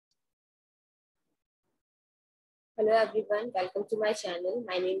Hello everyone, welcome to my channel.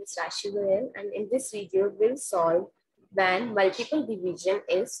 My name is Rashi Goyal and in this video we'll solve when multiple division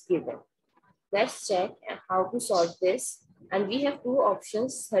is given. Let's check how to solve this, and we have two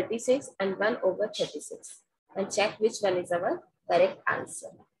options, 36 and 1 over 36, and check which one is our correct answer.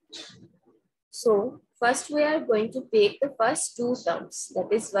 So first we are going to take the first two terms, that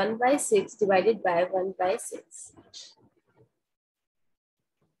is 1 by 6 divided by 1 by 6.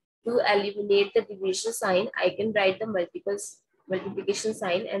 To eliminate the division sign, I can write the multiplication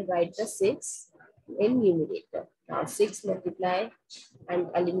sign and write the 6 in numerator. Now 6 multiply and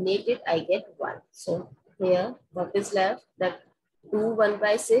eliminate it, I get 1. So here what is left? That 2 1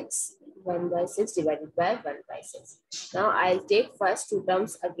 by 6, 1 by 6 divided by 1 by 6. Now I'll take first two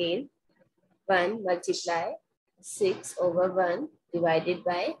terms again. 1 multiply 6 over 1 divided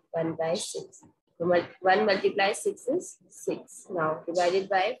by 1 by 6. 1 multiply 6 is 6. Now divided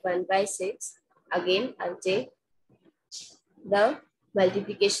by 1 by 6. Again, I'll take the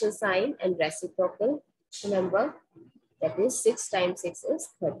multiplication sign and reciprocal. Remember, that is 6 times 6 is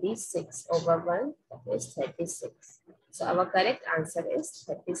 36 over 1, that is 36. So our correct answer is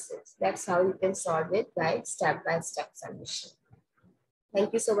 36. That's how you can solve it by step-by-step solution.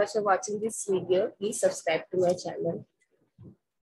 Thank you so much for watching this video. Please subscribe to my channel.